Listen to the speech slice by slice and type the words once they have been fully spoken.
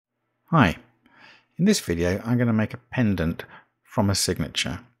Hi, in this video I'm going to make a pendant from a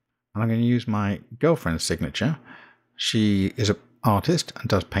signature, and I'm going to use my girlfriend's signature. She is an artist and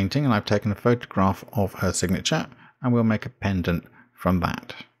does painting, and I've taken a photograph of her signature and we'll make a pendant from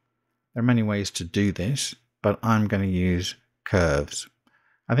that. There are many ways to do this, but I'm going to use curves.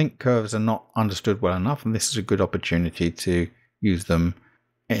 I think curves are not understood well enough, and this is a good opportunity to use them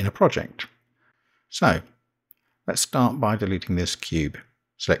in a project. So let's start by deleting this cube.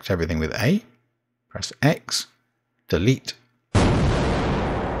 Select everything with A, press X, delete.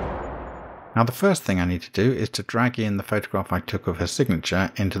 Now the first thing I need to do is to drag in the photograph I took of her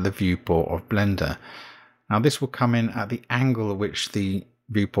signature into the viewport of Blender. Now this will come in at the angle at which the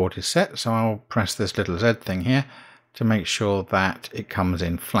viewport is set, so I'll press this little Z thing here to make sure that it comes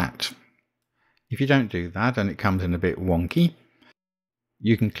in flat. If you don't do that and it comes in a bit wonky,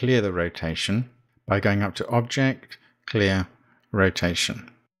 you can clear the rotation by going up to Object, Clear, Rotation.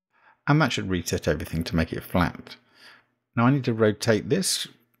 And that should reset everything to make it flat. Now I need to rotate this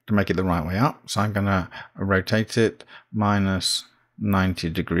to make it the right way up, so I'm going to rotate it minus 90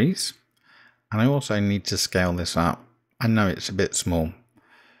 degrees. And I also need to scale this up. I know it's a bit small.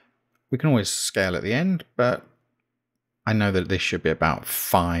 We can always scale at the end, but I know that this should be about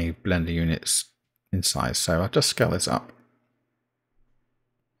 5 Blender units in size, so I'll just scale this up.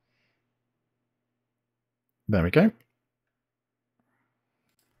 There we go.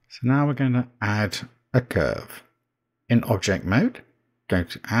 So now we're going to add a curve. In object mode, go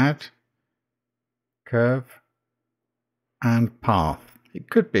to Add, Curve, and Path. It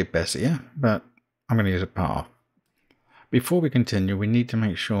could be Bezier, but I'm going to use a path. Before we continue, we need to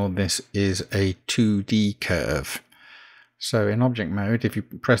make sure this is a 2D curve. So in object mode, if you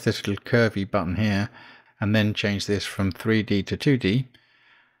press this little curvy button here, and then change this from 3D to 2D,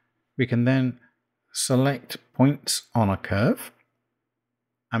 we can then select points on a curve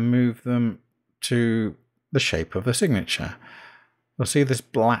and move them to the shape of a signature. You'll see this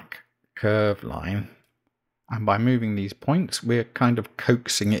black curve line, and by moving these points we're kind of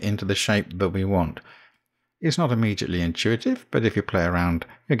coaxing it into the shape that we want. It's not immediately intuitive, but if you play around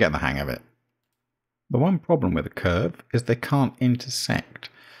you'll get the hang of it. The one problem with a curve is they can't intersect,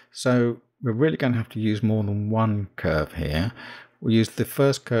 so we're really going to have to use more than one curve here. We'll use the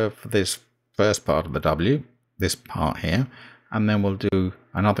first curve for this first part of the W, this part here, and then we'll do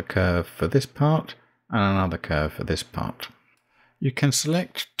another curve for this part and another curve for this part. You can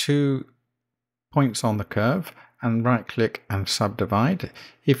select 2 points on the curve and right click and subdivide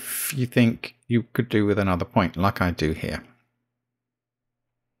if you think you could do with another point, like I do here.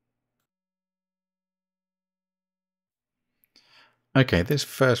 Okay, this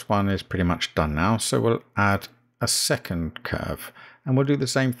first one is pretty much done now, so we'll add a second curve and we'll do the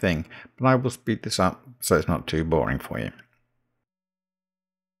same thing, but I will speed this up so it's not too boring for you.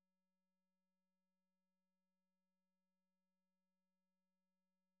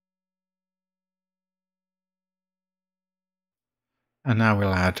 And now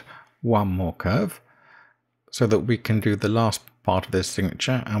we'll add one more curve so that we can do the last part of this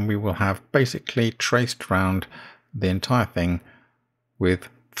signature, and we will have basically traced around the entire thing with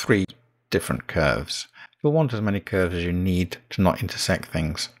 3 different curves. You'll want as many curves as you need to not intersect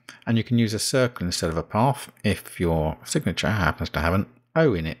things, and you can use a circle instead of a path if your signature happens to have an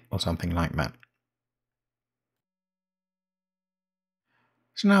O in it or something like that.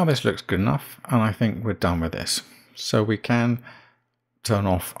 So now this looks good enough, and I think we're done with this. So we can turn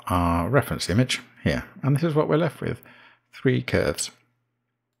off our reference image here, and this is what we're left with: 3 curves,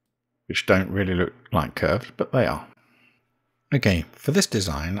 which don't really look like curves, but they are. Okay, for this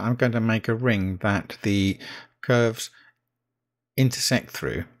design I'm going to make a ring that the curves intersect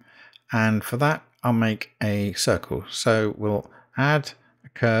through, and for that I'll make a circle. So we'll add a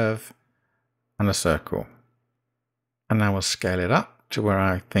curve and a circle, and now we'll scale it up to where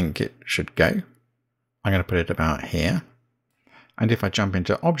I think it should go. I'm going to put it about here, and if I jump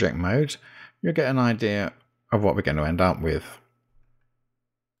into object mode you'll get an idea of what we're going to end up with.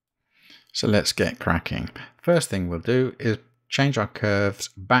 So let's get cracking. First thing we'll do is change our curves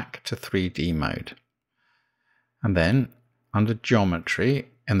back to 3D mode, and then under geometry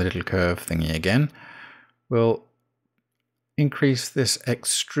in the little curve thingy again, we'll increase this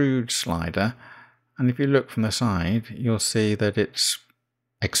extrude slider, and if you look from the side you'll see that it's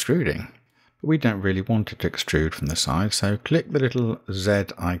extruding, but we don't really want it to extrude from the side, so click the little Z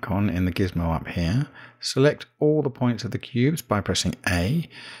icon in the gizmo up here, select all the points of the cubes by pressing A,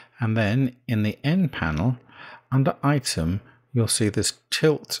 and then in the end panel under item you'll see this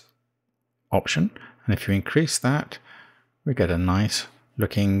tilt option, and if you increase that we get a nice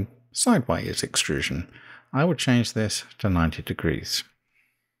looking sideways extrusion. I would change this to 90 degrees.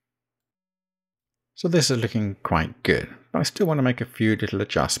 So this is looking quite good, but I still want to make a few little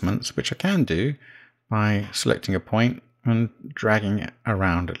adjustments, which I can do by selecting a point and dragging it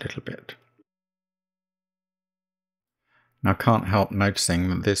around a little bit. Now I can't help noticing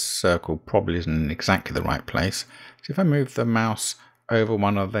that this circle probably isn't in exactly the right place. So if I move the mouse over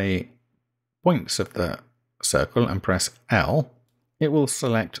one of the points of the circle and press L, it will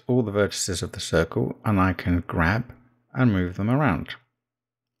select all the vertices of the circle and I can grab and move them around.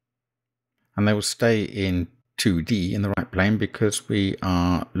 And they will stay in 2D in the right plane because we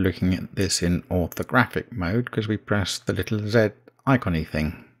are looking at this in orthographic mode because we press the little Z icon-y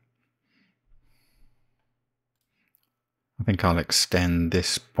thing. I think I'll extend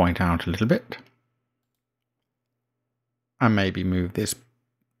this point out a little bit and maybe move this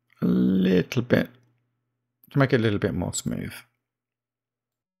a little bit to make it a little bit more smooth.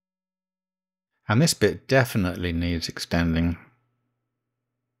 And this bit definitely needs extending.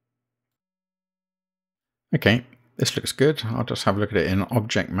 Okay, this looks good. I'll just have a look at it in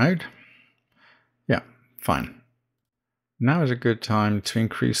object mode. Yeah, fine. Now is a good time to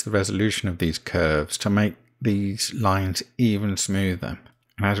increase the resolution of these curves to make these lines even smoother.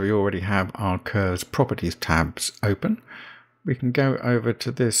 And as we already have our curves properties tabs open, we can go over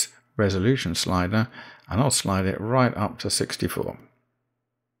to this resolution slider and I'll slide it right up to 64.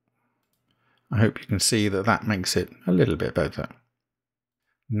 I hope you can see that that makes it a little bit better.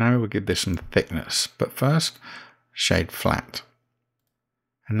 Now we'll give this some thickness, but first shade flat.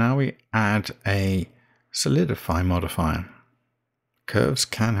 And now we add a solidify modifier. Curves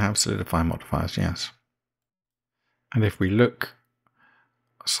can have solidify modifiers, yes. And if we look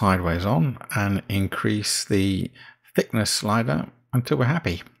sideways on and increase the thickness slider until we're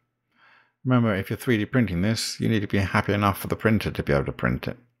happy. Remember, if you're 3D printing this, you need to be happy enough for the printer to be able to print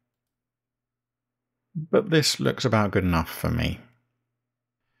it. But this looks about good enough for me.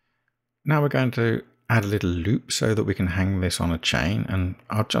 Now we're going to add a little loop so that we can hang this on a chain, and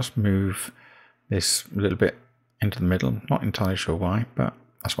I'll just move this a little bit into the middle. Not entirely sure why, but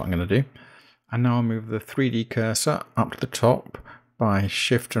that's what I'm going to do. And now I'll move the 3D cursor up to the top by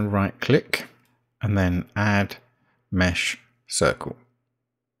shift and right click and then add mesh circle.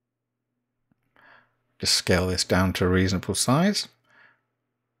 Just scale this down to a reasonable size.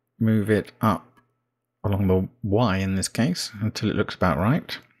 Move it up along the Y in this case until it looks about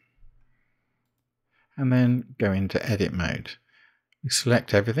right. And then go into edit mode. We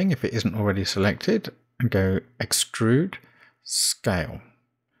select everything if it isn't already selected and go extrude, scale.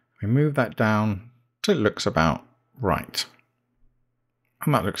 We move that down till it looks about right.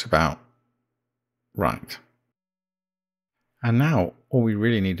 And that looks about right. And now all we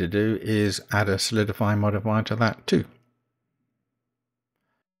really need to do is add a solidify modifier to that too.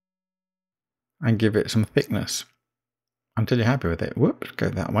 And give it some thickness until you're happy with it. Whoops, go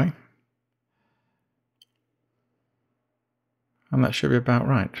that way. And that should be about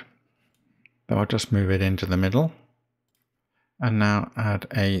right. So I'll just move it into the middle. And now add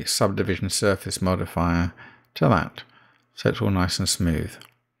a subdivision surface modifier to that, so it's all nice and smooth.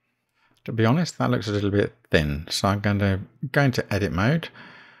 To be honest, that looks a little bit thin, so I'm going to go into edit mode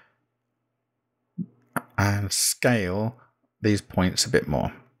and scale these points a bit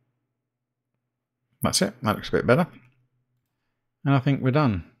more. That's it, that looks a bit better. And I think we're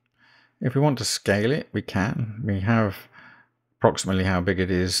done. If we want to scale it, we can. We have approximately how big it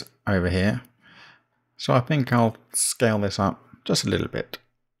is over here. So I think I'll scale this up just a little bit.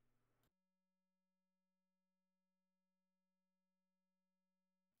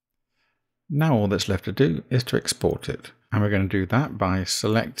 Now all that's left to do is to export it. And we're going to do that by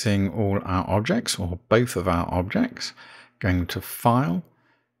selecting all our objects, or both of our objects, going to File,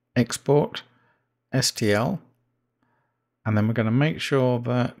 Export, STL, and then we're going to make sure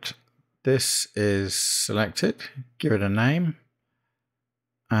that this is selected, give it a name,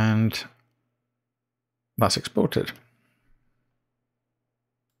 and that's exported.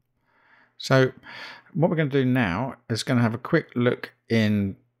 So what we're going to do now is going to have a quick look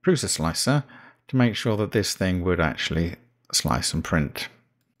in Prusa Slicer to make sure that this thing would actually slice and print.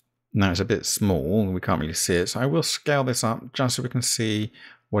 Now it's a bit small, we can't really see it, so I will scale this up just so we can see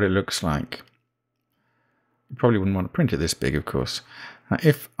what it looks like. You probably wouldn't want to print it this big, of course. Now,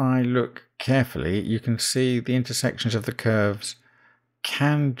 if I look carefully, you can see the intersections of the curves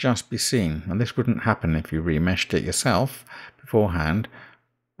can just be seen, and this wouldn't happen if you remeshed it yourself beforehand,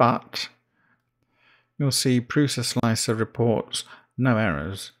 but you'll see Prusa Slicer reports no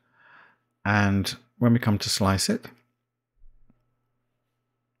errors, and when we come to slice it,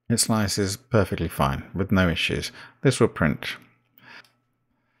 it slices perfectly fine with no issues. This will print.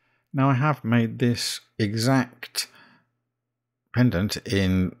 Now I have made this exact pendant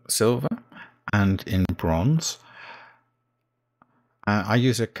in silver, and in bronze. I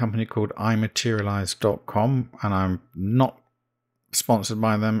use a company called imaterialize.com, and I'm not sponsored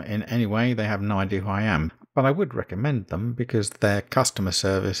by them in any way. They have no idea who I am, but I would recommend them because their customer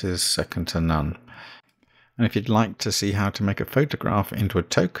service is second to none. And if you'd like to see how to make a photograph into a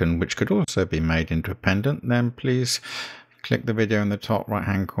token, which could also be made into a pendant, then please click the video in the top right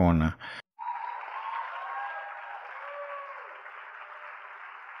hand corner.